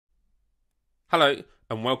Hello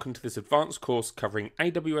and welcome to this advanced course covering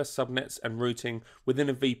AWS subnets and routing within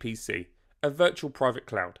a VPC, a virtual private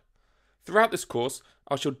cloud. Throughout this course,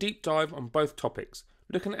 I shall deep dive on both topics,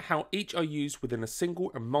 looking at how each are used within a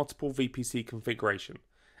single and multiple VPC configuration,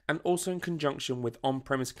 and also in conjunction with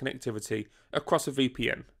on-premise connectivity across a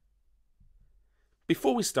VPN.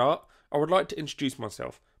 Before we start, I would like to introduce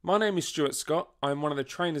myself. My name is Stuart Scott. I am one of the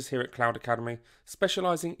trainers here at Cloud Academy,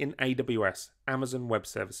 specialising in AWS, Amazon Web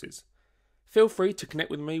Services. Feel free to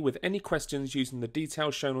connect with me with any questions using the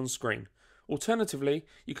details shown on screen. Alternatively,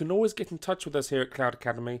 you can always get in touch with us here at Cloud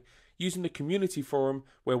Academy using the community forum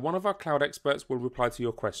where one of our cloud experts will reply to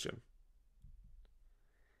your question.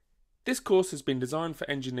 This course has been designed for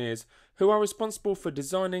engineers who are responsible for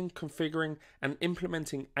designing, configuring and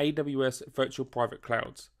implementing AWS Virtual Private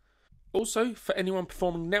Clouds. Also for anyone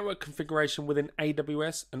performing network configuration within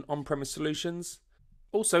AWS and on-premise solutions.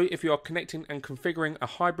 Also, if you are connecting and configuring a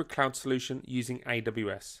hybrid cloud solution using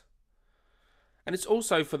AWS. And it's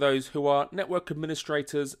also for those who are network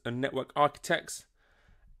administrators and network architects,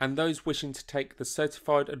 and those wishing to take the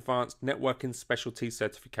Certified Advanced Networking Specialty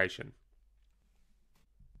certification.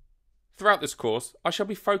 Throughout this course, I shall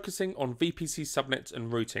be focusing on VPC subnets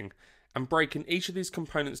and routing, and breaking each of these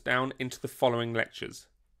components down into the following lectures.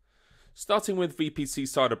 Starting with VPC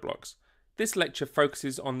CIDR blocks. This lecture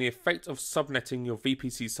focuses on the effect of subnetting your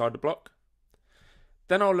VPC CIDR block.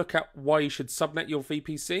 Then I'll look at why you should subnet your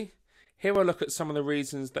VPC. Here I'll look at some of the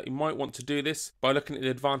reasons that you might want to do this by looking at the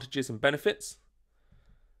advantages and benefits.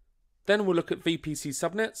 Then we'll look at VPC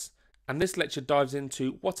subnets, and this lecture dives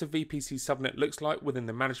into what a VPC subnet looks like within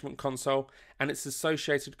the management console and its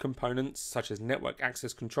associated components such as network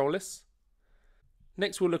access control lists.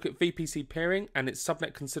 Next we'll look at VPC peering and its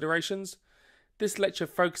subnet considerations. This lecture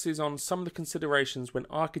focuses on some of the considerations when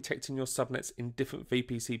architecting your subnets in different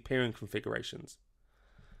VPC peering configurations.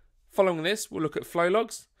 Following this, we'll look at flow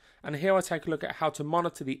logs, and here I take a look at how to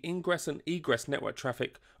monitor the ingress and egress network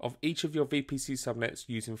traffic of each of your VPC subnets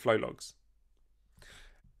using flow logs.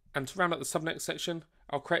 And to round up the subnet section,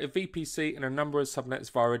 I'll create a VPC and a number of subnets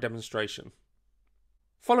via a demonstration.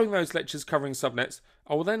 Following those lectures covering subnets,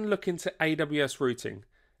 I will then look into AWS routing.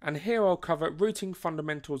 And here I'll cover routing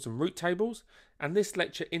fundamentals and route tables, and this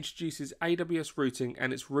lecture introduces AWS routing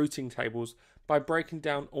and its routing tables by breaking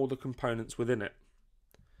down all the components within it.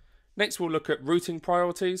 Next we'll look at routing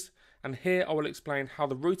priorities, and here I will explain how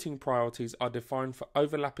the routing priorities are defined for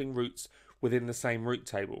overlapping routes within the same route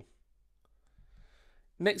table.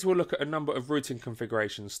 Next we'll look at a number of routing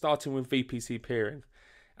configurations, starting with VPC peering,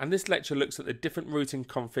 and this lecture looks at the different routing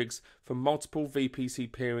configs for multiple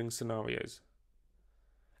VPC peering scenarios.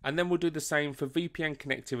 And then we'll do the same for VPN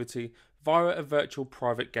connectivity via a virtual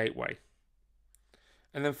private gateway.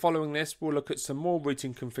 And then following this, we'll look at some more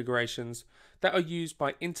routing configurations that are used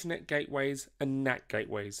by internet gateways and NAT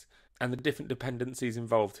gateways and the different dependencies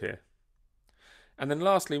involved here. And then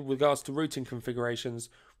lastly, with regards to routing configurations,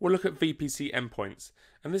 we'll look at VPC endpoints,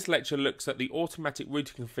 and this lecture looks at the automatic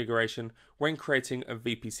routing configuration when creating a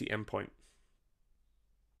VPC endpoint.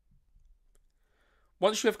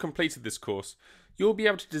 Once you have completed this course, you'll be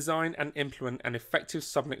able to design and implement an effective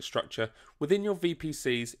subnet structure within your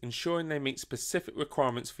VPCs, ensuring they meet specific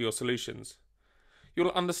requirements for your solutions. You'll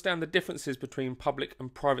understand the differences between public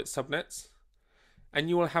and private subnets, and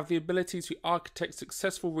you will have the ability to architect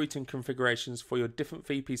successful routing configurations for your different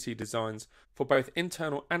VPC designs for both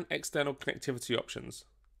internal and external connectivity options.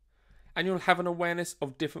 And you'll have an awareness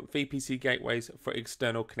of different VPC gateways for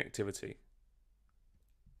external connectivity.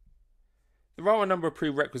 There are a number of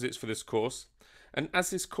prerequisites for this course, and as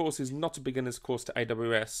this course is not a beginner's course to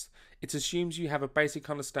AWS, it assumes you have a basic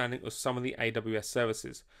understanding of some of the AWS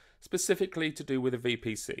services, specifically to do with a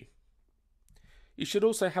VPC. You should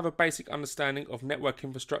also have a basic understanding of network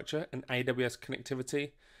infrastructure and AWS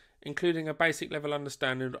connectivity, including a basic level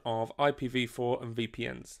understanding of IPv4 and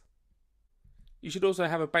VPNs. You should also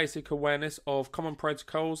have a basic awareness of common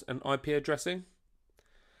protocols and IP addressing,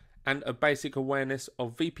 and a basic awareness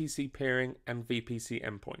of VPC peering and VPC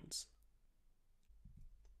endpoints.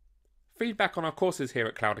 Feedback on our courses here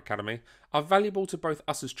at Cloud Academy are valuable to both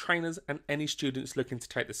us as trainers and any students looking to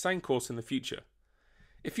take the same course in the future.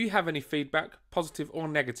 If you have any feedback, positive or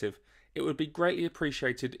negative, it would be greatly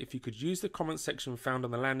appreciated if you could use the comments section found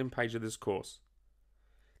on the landing page of this course.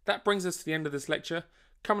 That brings us to the end of this lecture.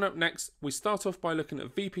 Coming up next, we start off by looking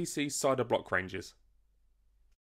at VPC CIDR block ranges.